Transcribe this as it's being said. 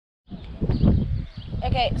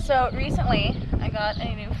Okay, so recently I got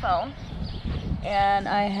a new phone and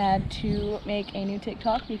I had to make a new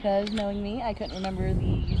TikTok because knowing me, I couldn't remember the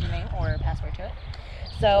username or password to it.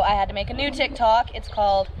 So I had to make a new TikTok. It's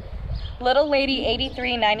called Little Lady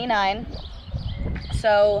 8399.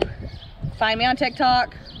 So find me on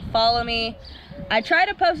TikTok, follow me. I try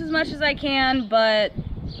to post as much as I can, but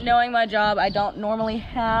knowing my job, I don't normally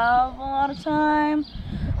have a lot of time.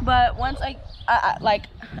 But once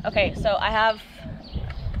okay, so I have,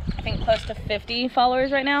 I think, close to 50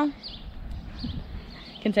 followers right now,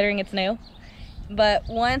 considering it's new. But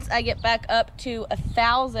once I get back up to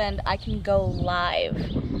 1,000, I can go live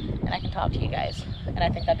and I can talk to you guys, and I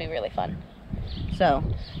think that'd be really fun. So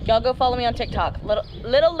y'all go follow me on TikTok,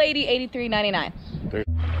 little lady 8399.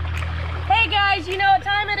 Hey guys, you know what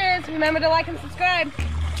time it is. Remember to like and subscribe.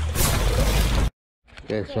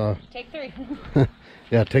 Okay, so take 3.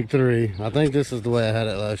 yeah, take 3. I think this is the way I had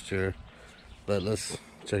it last year, but let's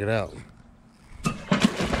check it out.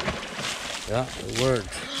 Yeah, it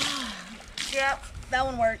worked. Yep, that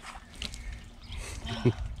one worked.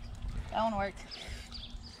 That one worked.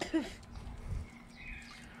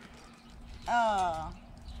 Oh,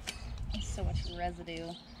 there's so much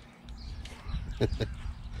residue.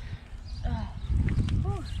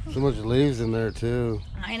 So much leaves in there too.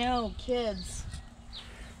 I know, kids.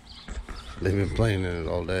 They've been playing in it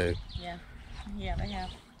all day. Yeah, yeah, they have.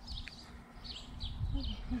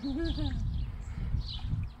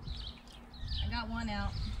 I got one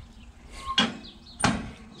out.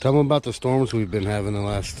 Tell them about the storms we've been having the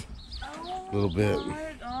last little bit. Oh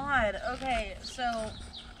my God. Okay, so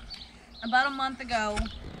about a month ago,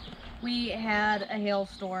 we had a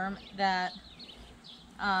hailstorm that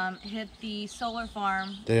hit the solar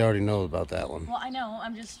farm. They already know about that one. Well, I know,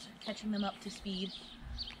 I'm just catching them up to speed.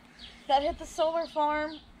 That hit the solar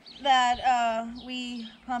farm that we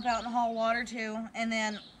pump out and haul water to, and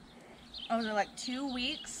then over like 2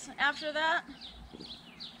 weeks after that,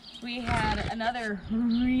 we had another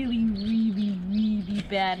really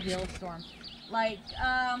bad hailstorm. Like,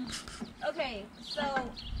 okay, so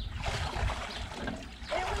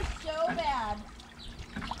it was so bad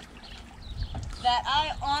that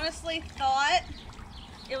I honestly thought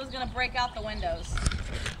it was gonna break out the windows.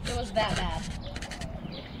 It was that bad.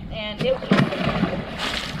 And it was...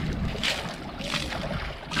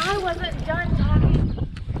 I wasn't done talking.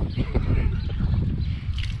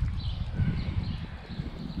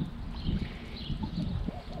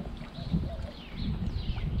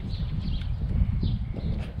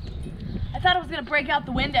 I thought it was gonna break out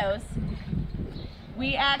the windows.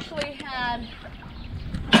 We actually had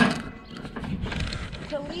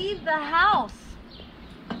to leave the house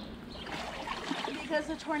because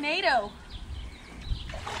the tornado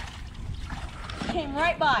came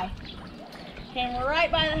right by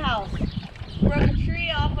the house, broke a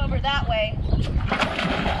tree off over that way.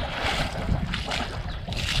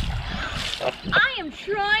 I am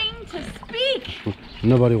trying to speak.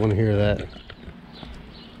 Nobody want to hear that.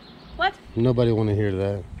 What? Nobody want to hear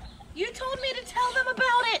that. You told me to tell them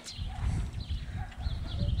about it.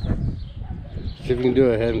 See if you can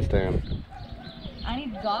do a handstand. I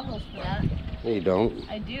need goggles for that. No, you don't.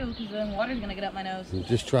 I do, because then water's gonna get up my nose.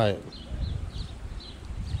 Just try it.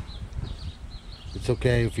 It's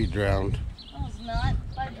okay if you drowned. No, it's not.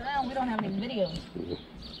 If I drown, we don't have any videos.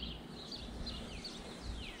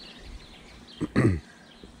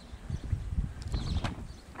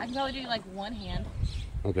 I can probably do like one hand.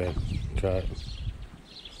 Okay, try it.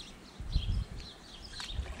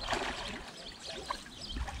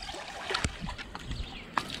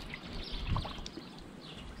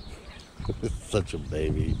 Such a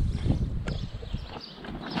baby.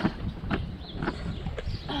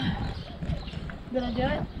 Did I do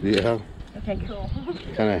it? Yeah. Okay, cool.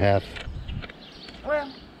 Kind of half. Well,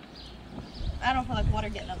 I don't feel like water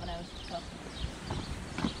getting up my nose. So.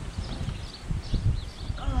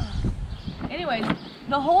 Anyways,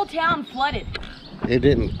 the whole town flooded. It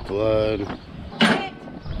didn't flood. It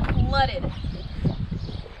flooded.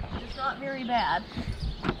 It's not very bad.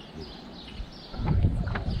 It's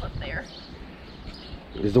cold up there.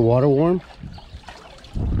 Is the water warm?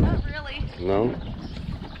 Not really. No.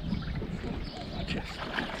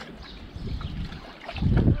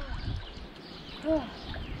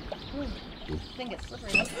 I think it's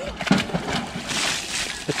slippery.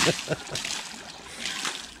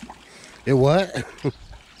 It what?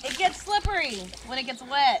 It gets slippery when it gets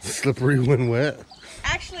wet. Slippery when wet?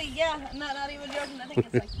 Actually, yeah, I'm not even joking. I think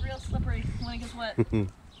it's like real slippery when it gets wet.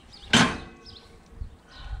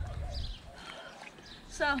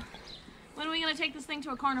 So, when are we going to take this thing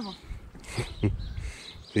to a carnival?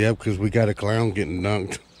 Yeah, because we got a clown getting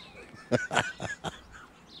dunked.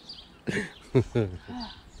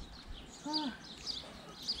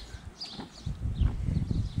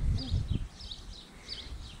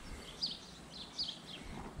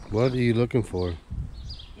 What are you looking for?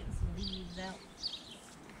 Getting some leaves out.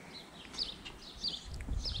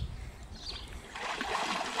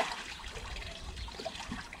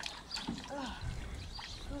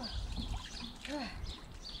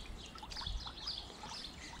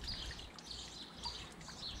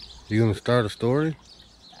 You gonna start a story?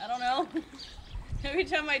 I don't know. Every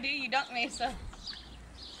time I do, you dunk me, so.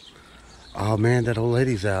 Oh man, that old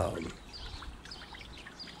lady's out.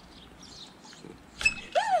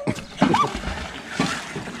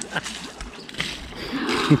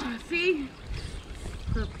 See?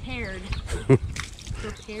 Prepared.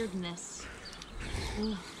 Preparedness.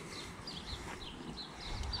 Ugh.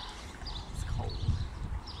 It's cold.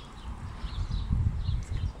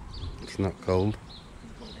 It's not cold.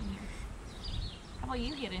 It's cold in here. How about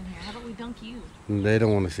you get in here? How about we dunk you? They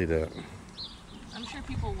don't want to see that. I'm sure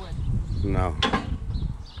people would. No.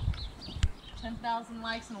 10,000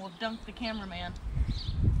 likes and we'll dunk the cameraman.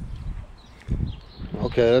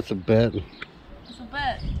 Okay, that's a bet. That's a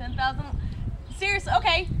bet. 10,000. Seriously,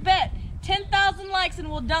 okay, bet. 10,000 likes and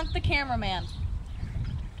we'll dunk the cameraman.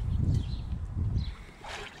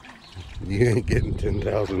 You ain't getting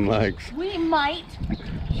 10,000 likes. We might.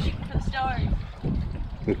 Shoot for the stars.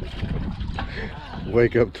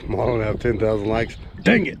 Wake up tomorrow and have 10,000 likes.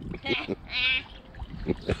 Dang it!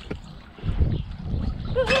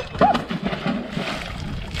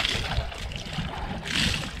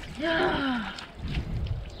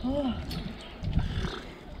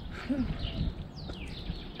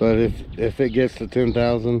 But if it gets to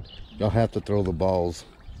 10,000, y'all have to throw the balls.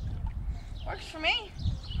 Works for me.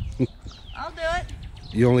 I'll do it.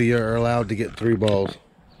 You only are allowed to get 3 balls.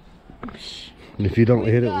 And if you don't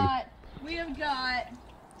hit it, We have got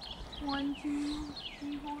 1, 2,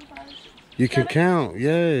 3, 4, 5, 6, you can 7. count.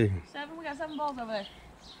 Yay! 7. We got 7 balls over there.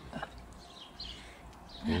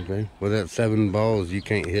 Okay. With that 7 balls, you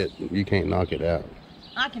can't hit. You can't knock it out.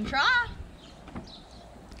 I can try.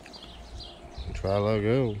 Try let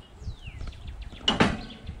go.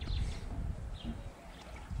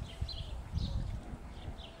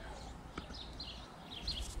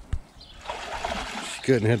 She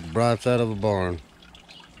couldn't hit the bright side of a barn.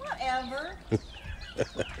 Whatever.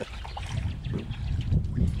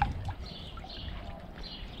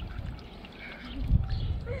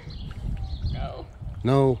 No.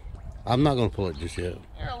 No, I'm not gonna pull it just yet.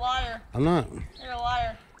 You're a liar. I'm not. You're a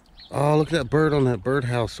liar. Oh, look at that bird on that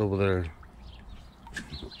birdhouse over there.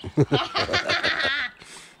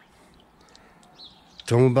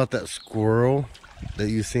 Tell me about that squirrel that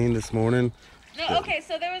you seen this morning. No, okay,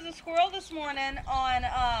 so there was a squirrel this morning on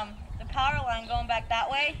the power line going back that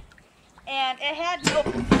way, and it had no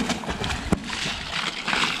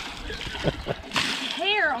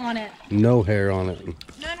hair on it. No hair on it.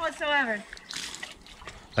 None whatsoever.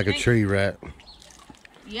 Like a tree rat.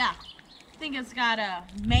 Yeah. I think it's got a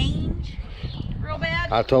mange real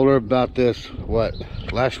bad. I told her about this, what,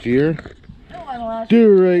 last year? No, I lost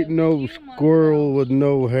There it. ain't no squirrel with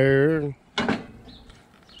no hair.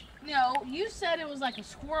 No, you said it was like a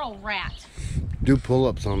squirrel rat. Do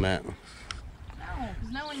pull-ups on that. No,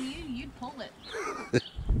 because knowing you, you'd pull it.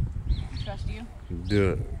 Trust you.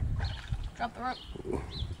 Do it. Drop the rope.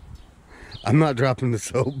 I'm not dropping the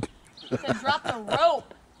soap. I said drop the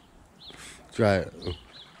rope. Try it.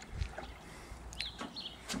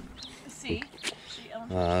 See?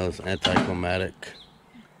 That was anticlimactic.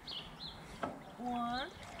 1,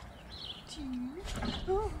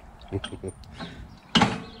 2.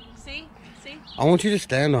 See? See? I want you to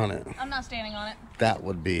stand on it. I'm not standing on it. That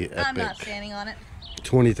would be epic. I'm not standing on it.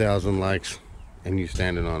 20,000 likes and you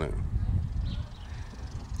standing on it.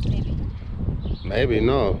 Maybe. Maybe,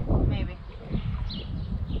 no. Maybe.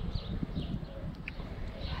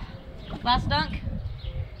 Last dunk?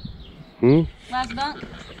 Last dunk?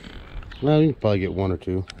 No, you can probably get 1 or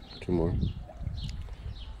 2. 2 more.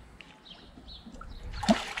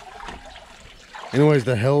 Anyways,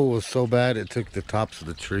 the hail was so bad it took the tops of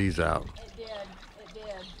the trees out. It did. It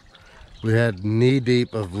did. We had knee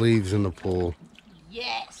deep of leaves in the pool.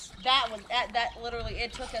 Yes. That literally,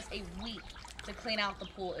 it took us a week to clean out the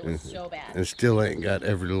pool. It was so bad. And still ain't got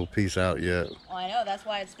every little piece out yet. Oh, I know. That's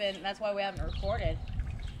why we haven't recorded.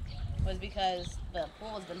 Was because the pool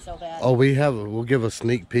has been so bad. Oh, we'll give a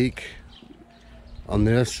sneak peek on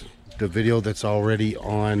this, the video that's already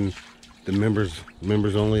on the members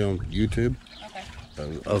only on YouTube. Okay.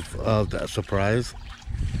 Of that surprise.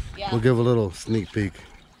 Yeah. We'll give a little sneak peek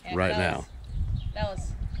Yeah, right now. That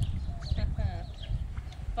was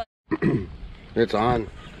It's on.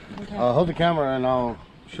 Okay. Hold the camera and I'll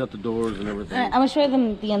shut the doors and everything. Alright, I'm gonna show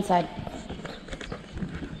them the inside.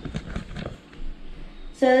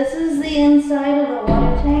 So this is the inside of the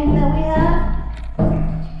water tank that we have.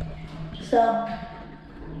 So.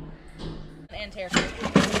 And terrifying.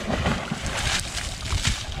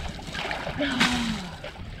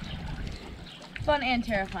 Fun and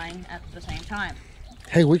terrifying at the same time.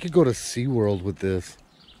 Hey, we could go to SeaWorld with this.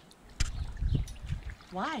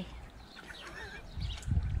 Why?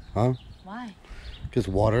 Huh? Why? Just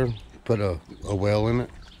water, put a whale in it.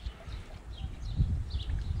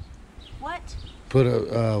 What? Put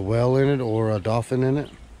a whale in it or a dolphin in it.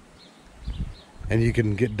 And you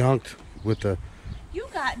can get dunked with the You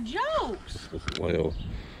got jokes. whale.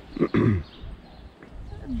 A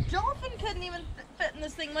dolphin couldn't even fit in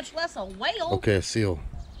this thing, much less a whale. Okay, a seal.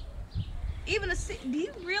 Even a sea. Do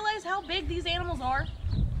you realize how big these animals are?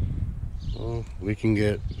 Well, we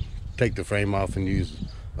can take the frame off and use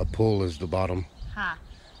a pull as the bottom. Ha.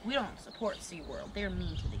 We don't support SeaWorld. They're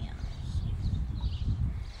mean to the animals.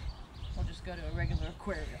 We'll just go to a regular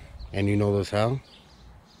aquarium. And you know this how?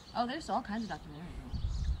 Oh, there's all kinds of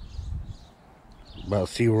documentaries. About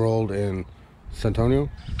SeaWorld in San Antonio?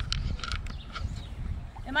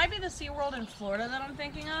 It might be the SeaWorld in Florida that I'm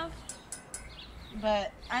thinking of.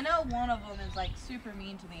 But I know one of them is like super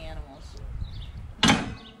mean to the animals.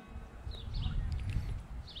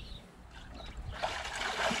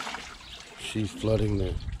 She's flooding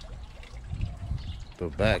the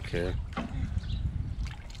back here.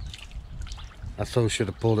 I so should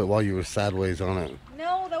have pulled it while you were sideways on it.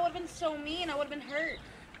 No, that would have been so mean. I would have been hurt.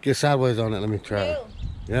 Get sideways on it. Let me try it.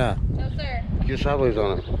 No. Yeah. No, sir. Get sideways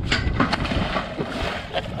on it.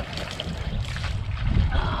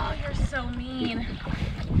 Oh, you're so mean.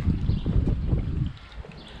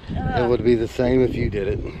 It would be the same if you did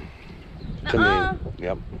it. To Nuh-uh. me.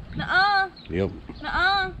 Yep. Nuh-uh. Yep.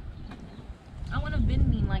 Nuh-uh. I wouldn't have been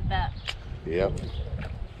mean like that. Yep.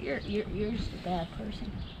 You're just a bad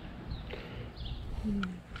person.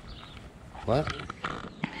 What?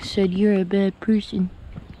 I said you're a bad person.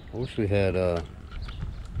 I wish we had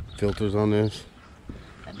filters on this.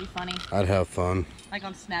 That'd be funny. I'd have fun. Like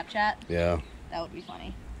on Snapchat? Yeah. That would be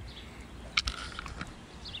funny.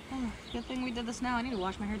 Oh, good thing we did this now. I need to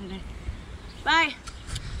wash my hair today. Bye.